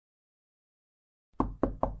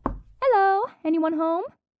Anyone home?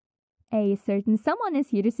 A certain someone is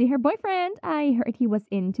here to see her boyfriend. I heard he was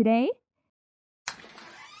in today.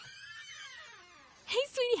 Hey,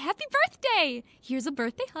 sweetie, happy birthday! Here's a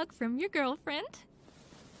birthday hug from your girlfriend.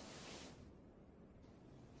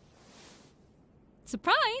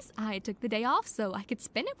 Surprise! I took the day off so I could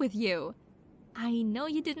spend it with you. I know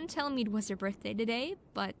you didn't tell me it was your birthday today,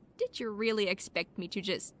 but did you really expect me to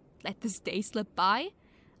just let this day slip by?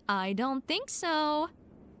 I don't think so.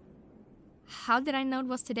 How did I know it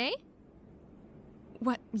was today?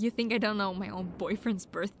 What, you think I don't know my own boyfriend's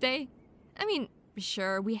birthday? I mean,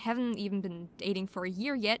 sure, we haven't even been dating for a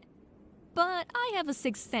year yet, but I have a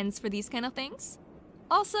sixth sense for these kind of things.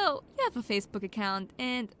 Also, you have a Facebook account,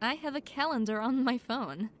 and I have a calendar on my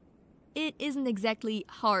phone. It isn't exactly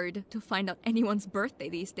hard to find out anyone's birthday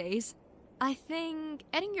these days. I think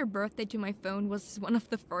adding your birthday to my phone was one of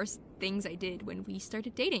the first things I did when we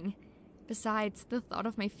started dating. Besides, the thought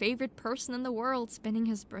of my favorite person in the world spending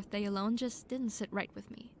his birthday alone just didn't sit right with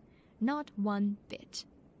me. Not one bit.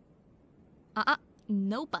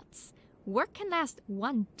 No buts. Work can last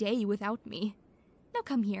one day without me. Now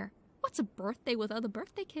come here. What's a birthday without a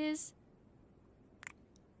birthday kiss?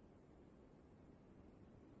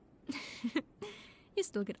 You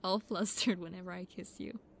still get all flustered whenever I kiss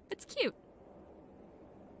you. It's cute.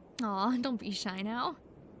 Aw, don't be shy now.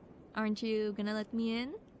 Aren't you gonna let me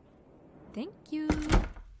in? Thank you.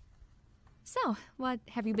 So, what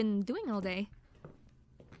have you been doing all day?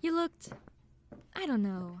 You looked, I don't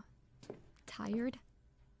know, tired?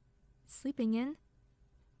 Sleeping in?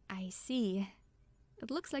 I see. It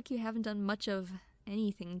looks like you haven't done much of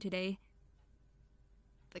anything today.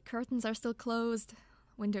 The curtains are still closed,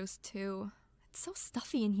 windows too. It's so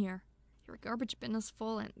stuffy in here. Your garbage bin is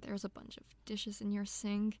full and there's a bunch of dishes in your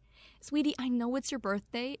sink. Sweetie, I know it's your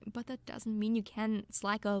birthday, but that doesn't mean you can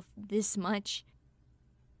slack off this much.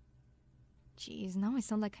 Jeez, now I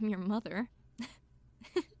sound like I'm your mother.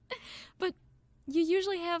 But you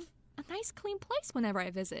usually have a nice clean place whenever I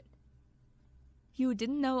visit. You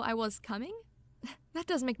didn't know I was coming? That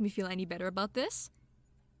doesn't make me feel any better about this.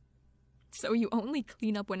 So you only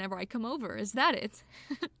clean up whenever I come over, is that it?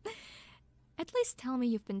 At least tell me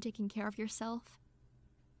you've been taking care of yourself.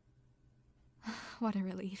 What a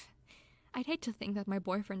relief. I'd hate to think that my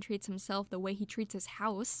boyfriend treats himself the way he treats his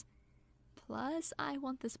house. Plus, I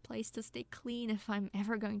want this place to stay clean if I'm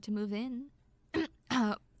ever going to move in.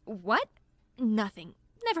 What? Nothing.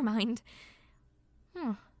 Never mind.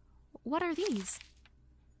 What are these?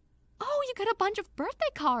 Oh, you got a bunch of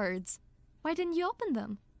birthday cards. Why didn't you open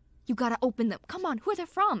them? You gotta open them. Come on, who are they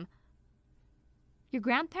from? Your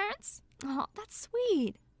grandparents? Oh, that's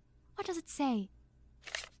sweet. What does it say?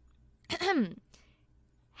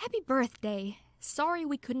 Happy birthday. Sorry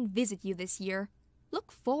we couldn't visit you this year.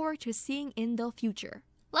 Look forward to seeing in the future.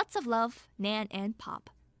 Lots of love, Nan and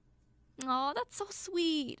Pop. Oh, that's so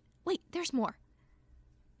sweet. Wait, there's more.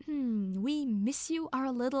 We miss you,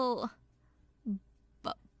 our little...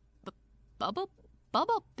 Bubba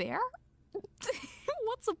Bear?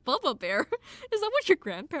 What's a Bubba Bear? Is that what your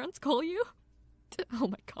grandparents call you? Oh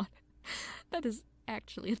my god. That is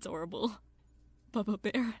actually adorable. Bubba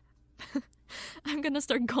Bear. I'm gonna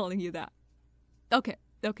start calling you that. Okay,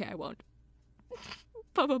 I won't.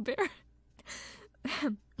 Bubba Bear.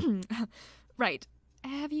 Right.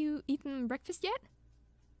 Have you eaten breakfast yet?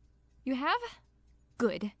 You have?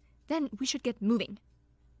 Good. Then we should get moving.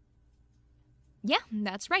 Yeah,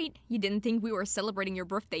 that's right. You didn't think we were celebrating your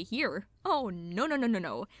birthday here. Oh,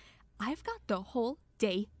 no. I've got the whole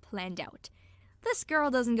day planned out. This girl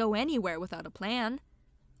doesn't go anywhere without a plan.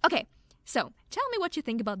 Okay, so tell me what you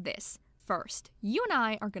think about this. First, you and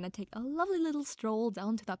I are gonna take a lovely little stroll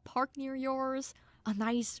down to that park near yours. A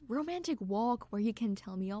nice romantic walk where you can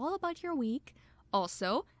tell me all about your week.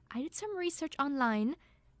 Also, I did some research online.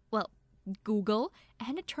 Well, Google,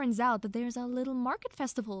 and it turns out that there's a little market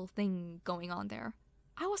festival thing going on there.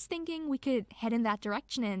 I was thinking we could head in that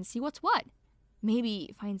direction and see what's what.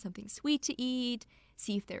 Maybe find something sweet to eat,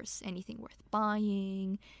 see if there's anything worth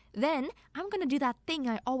buying. Then I'm gonna do that thing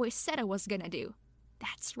I always said I was gonna do.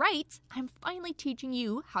 That's right, I'm finally teaching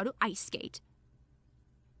you how to ice skate.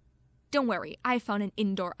 Don't worry, I found an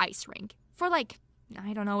indoor ice rink. For like,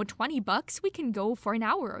 I don't know, $20, we can go for an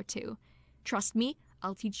hour or two. Trust me,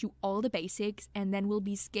 I'll teach you all the basics, and then we'll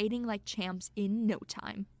be skating like champs in no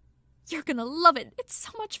time. You're gonna love it. It's so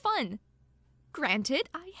much fun. Granted,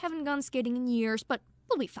 I haven't gone skating in years, but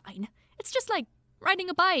we'll be fine. It's just like riding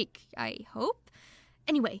a bike, I hope.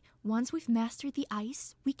 Anyway, once we've mastered the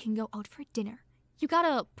ice, we can go out for dinner. You got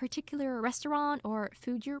a particular restaurant or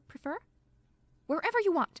food you prefer? Wherever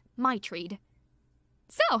you want, my treat.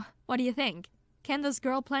 So, what do you think? Can this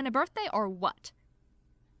girl plan a birthday or what?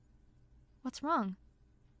 What's wrong?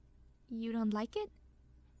 You don't like it?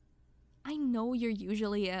 I know you're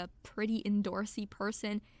usually a pretty indoorsy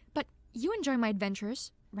person, but you enjoy my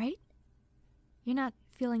adventures, right? You're not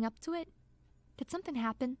feeling up to it? Did something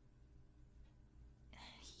happen?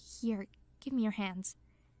 Here, give me your hands.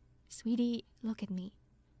 Sweetie, look at me.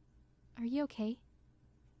 Are you okay?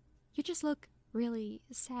 You just look really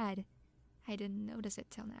sad. I didn't notice it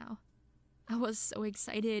till now. I was so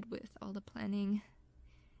excited with all the planning.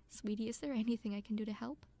 Sweetie, is there anything I can do to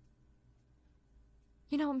help?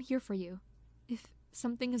 You know, I'm here for you. If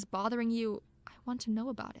something is bothering you, I want to know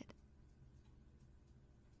about it.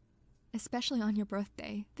 Especially on your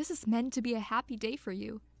birthday. This is meant to be a happy day for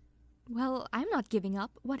you. Well, I'm not giving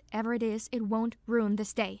up. Whatever it is, it won't ruin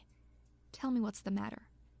this day. Tell me what's the matter.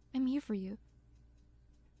 I'm here for you.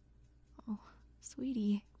 Oh,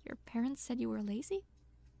 sweetie, your parents said you were lazy?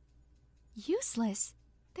 Useless?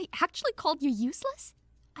 They actually called you useless?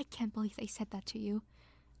 I can't believe they said that to you.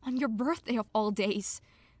 On your birthday of all days.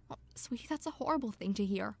 Oh, sweetie, that's a horrible thing to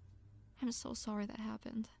hear. I'm so sorry that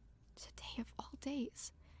happened. Today of all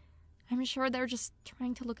days. I'm sure they're just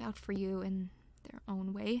trying to look out for you in their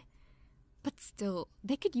own way. But still,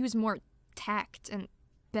 they could use more tact and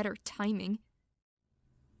better timing.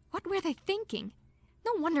 What were they thinking?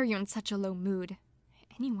 No wonder you're in such a low mood.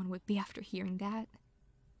 Anyone would be after hearing that.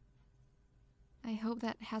 I hope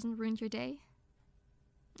that hasn't ruined your day.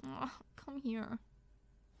 Oh, come here.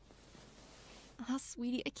 Ah,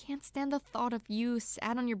 sweetie, I can't stand the thought of you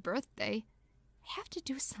sad on your birthday. I have to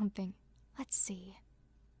do something. Let's see.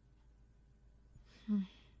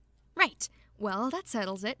 Right. Well, that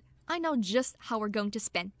settles it. I know just how we're going to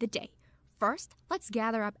spend the day. First, let's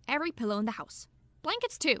gather up every pillow in the house.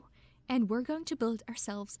 Blankets too. And we're going to build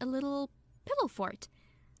ourselves a little pillow fort.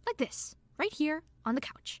 Like this, right here on the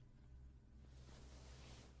couch.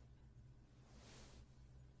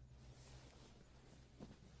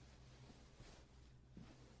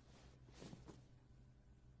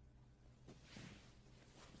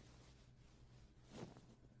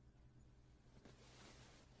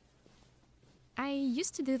 I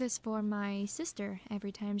used to do this for my sister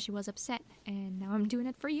every time she was upset, and now I'm doing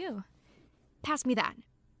it for you. Pass me that.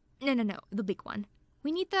 No, the big one.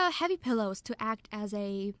 We need the heavy pillows to act as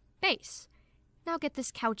a base. Now get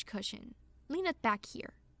this couch cushion. Lean it back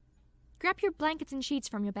here. Grab your blankets and sheets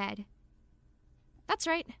from your bed. That's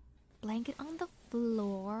right. Blanket on the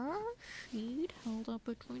floor. Sheet held up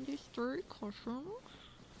between these three cushions.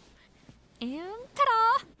 And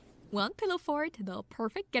ta-da! One pillow fort, the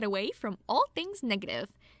perfect getaway from all things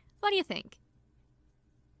negative. What do you think?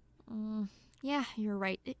 Yeah, you're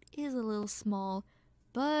right. It is a little small,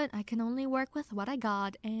 but I can only work with what I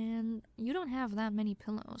got, and you don't have that many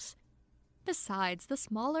pillows. Besides, the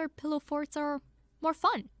smaller pillow forts are more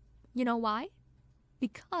fun. You know why?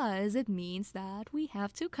 Because it means that we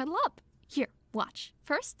have to cuddle up. Here, watch.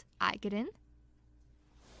 First, I get in.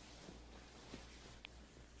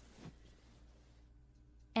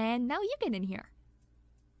 And now you get in here.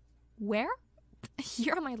 Where?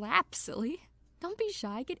 You're on my lap, silly. Don't be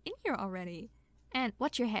shy, get in here already. And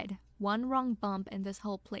watch your head. One wrong bump and this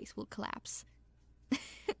whole place will collapse.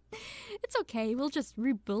 It's okay, we'll just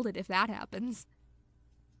rebuild it if that happens.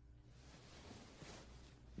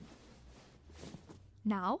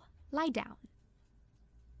 Now, lie down.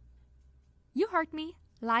 You heard me.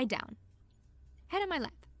 Lie down. Head on my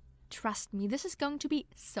lap. Trust me, this is going to be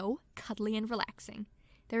so cuddly and relaxing.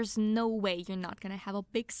 There's no way you're not gonna have a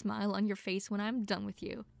big smile on your face when I'm done with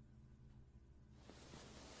you.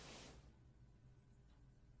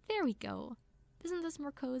 There we go. Isn't this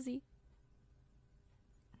more cozy?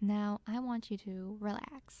 Now I want you to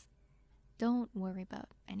relax. Don't worry about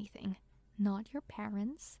anything. Not your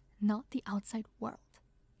parents, not the outside world.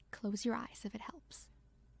 Close your eyes if it helps.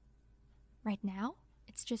 Right now,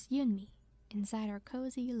 it's just you and me inside our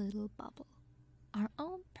cozy little bubble. Our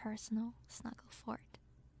own personal snuggle fort.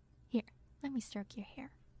 Here, let me stroke your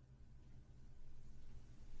hair.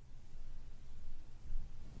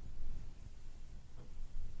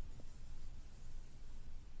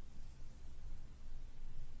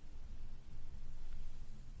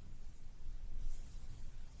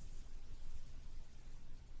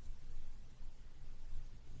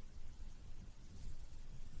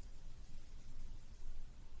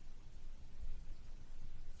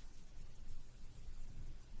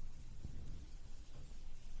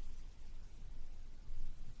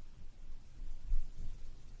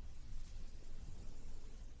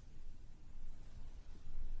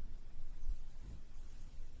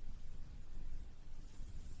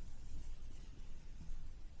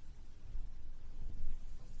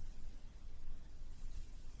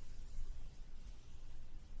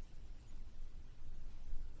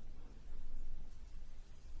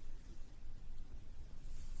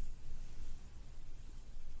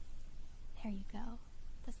 There you go.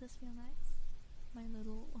 Does this feel nice? My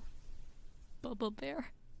little Bubba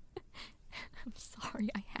bear. I'm sorry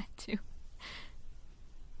I had to.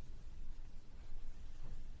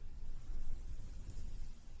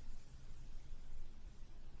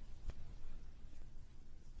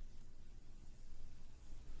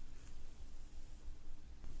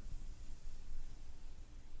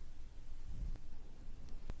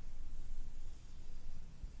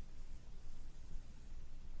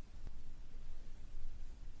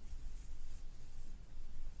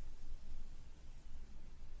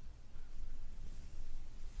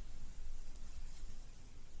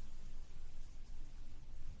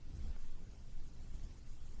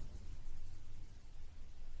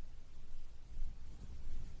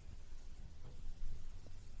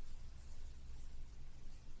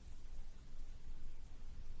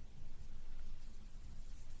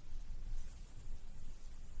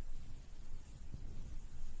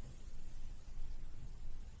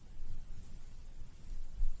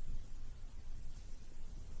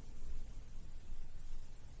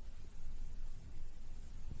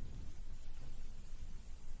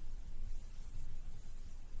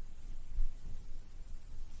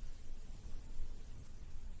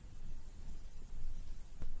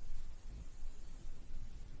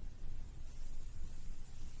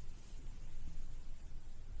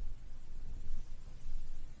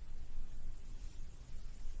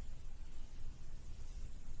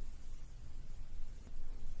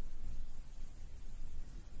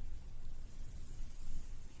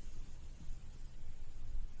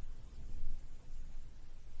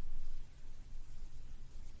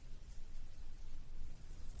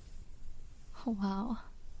 Oh, wow.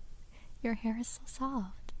 Your hair is so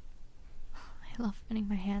soft. I love running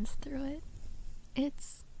my hands through it.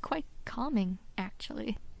 It's quite calming,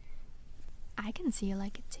 actually. I can see you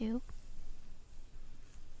like it too.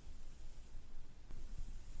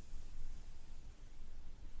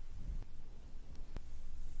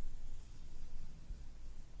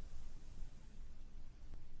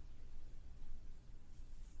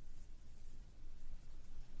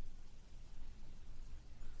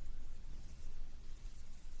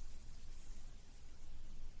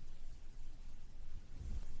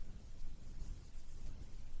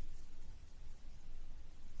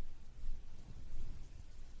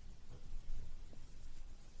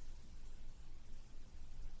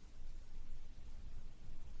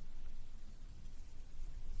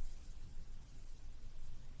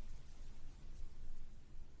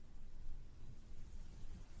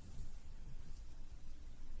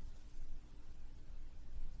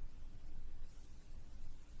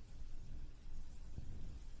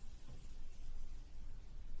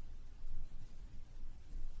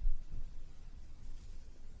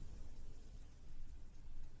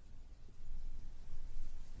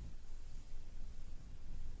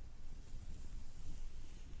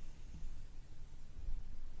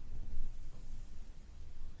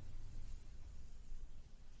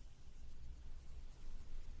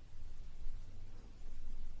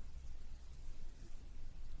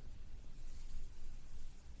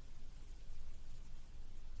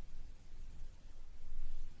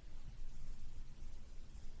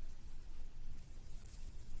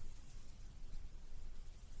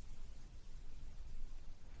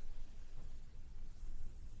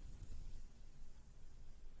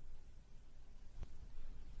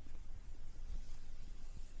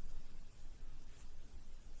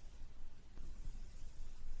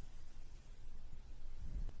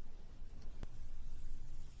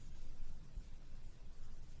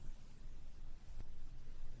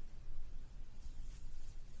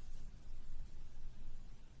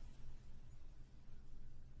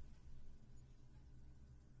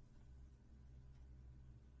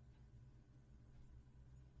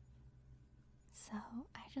 So,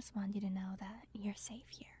 I just want you to know that you're safe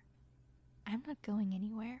here. I'm not going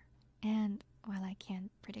anywhere, and while I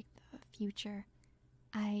can't predict the future,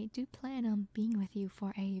 I do plan on being with you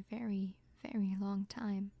for a very, very long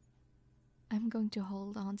time. I'm going to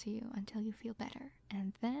hold on to you until you feel better,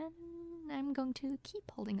 and then I'm going to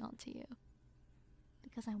keep holding on to you.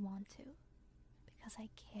 Because I want to. Because I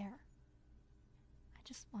care. I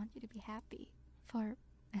just want you to be happy for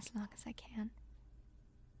as long as I can.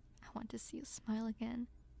 I want to see you smile again.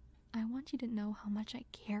 I want you to know how much I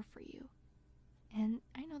care for you. And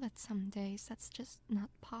I know that some days that's just not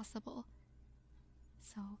possible.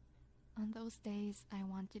 So, on those days, I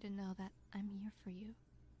want you to know that I'm here for you.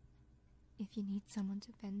 If you need someone to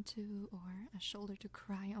vent to, or a shoulder to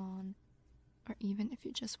cry on, or even if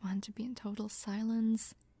you just want to be in total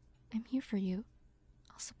silence, I'm here for you.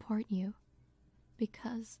 I'll support you.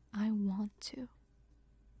 Because I want to.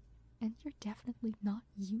 And you're definitely not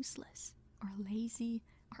useless or lazy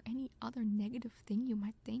or any other negative thing you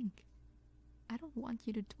might think. I don't want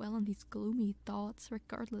you to dwell on these gloomy thoughts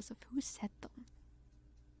regardless of who said them.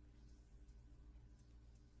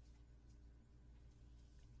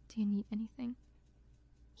 Do you need anything?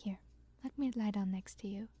 Here, let me lie down next to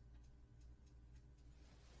you.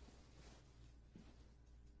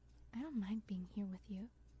 I don't mind being here with you.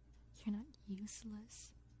 You're not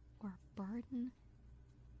useless or a burden.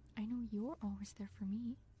 I know you're always there for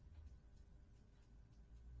me.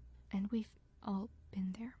 And we've all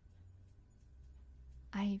been there.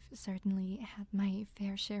 I've certainly had my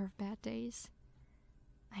fair share of bad days.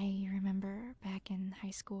 I remember back in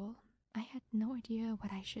high school, I had no idea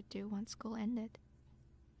what I should do once school ended.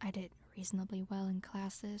 I did reasonably well in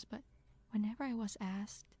classes, but whenever I was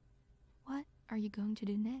asked, "What are you going to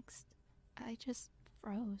do next?" I just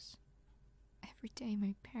froze. Every day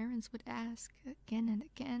my parents would ask again and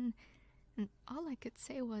again, and all I could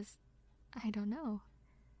say was, "I don't know."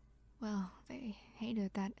 Well, they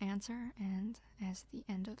hated that answer, and as the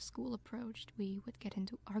end of school approached, we would get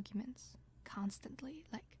into arguments constantly,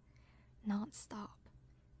 like non-stop.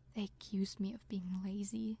 They accused me of being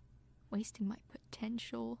lazy, wasting my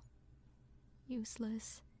potential,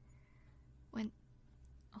 useless, when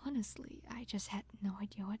honestly, I just had no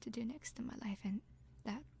idea what to do next in my life, and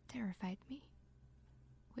that terrified me,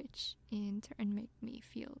 which in turn made me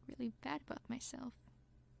feel really bad about myself.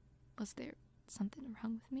 Was there something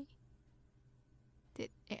wrong with me? Did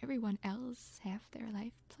everyone else have their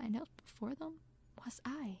life planned out before them? Was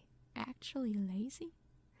I actually lazy?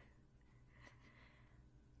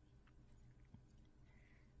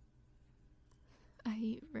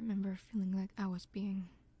 I remember feeling like I was being,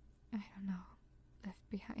 left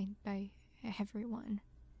behind by everyone.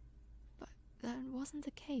 But that wasn't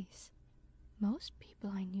the case. Most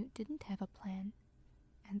people I knew didn't have a plan,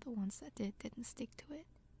 and the ones that did didn't stick to it.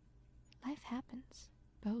 Life happens,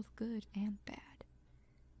 both good and bad.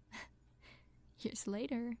 Years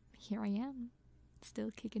later, here I am, still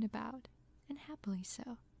kicking about, and happily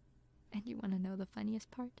so. And you want to know the funniest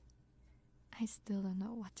part? I still don't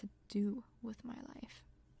know what to do with my life.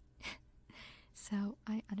 So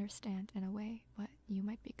I understand in a way what you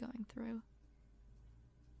might be going through.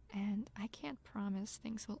 And I can't promise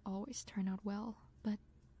things will always turn out well, but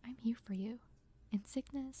I'm here for you, in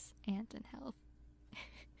sickness and in health.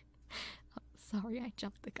 Sorry, I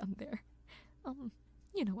jumped the gun there.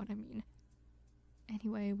 You know what I mean.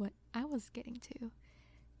 Anyway, what I was getting to.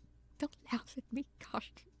 Don't laugh at me,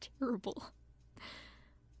 gosh, you're terrible.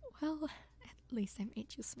 Well, at least I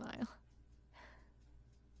made you smile.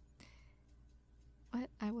 What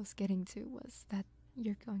I was getting to was that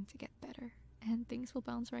you're going to get better, and things will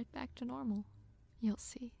bounce right back to normal. You'll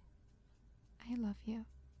see. I love you.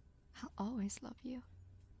 I'll always love you.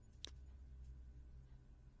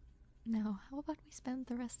 Now, how about we spend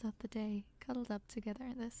the rest of the day cuddled up together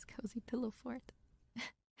in this cozy pillow fort?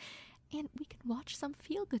 And we can watch some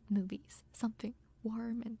feel-good movies. Something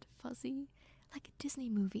warm and fuzzy, like a Disney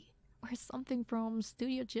movie, or something from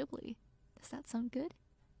Studio Ghibli. Does that sound good?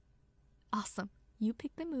 Awesome. You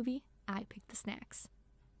pick the movie, I pick the snacks.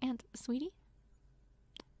 And, sweetie,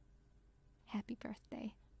 happy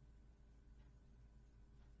birthday.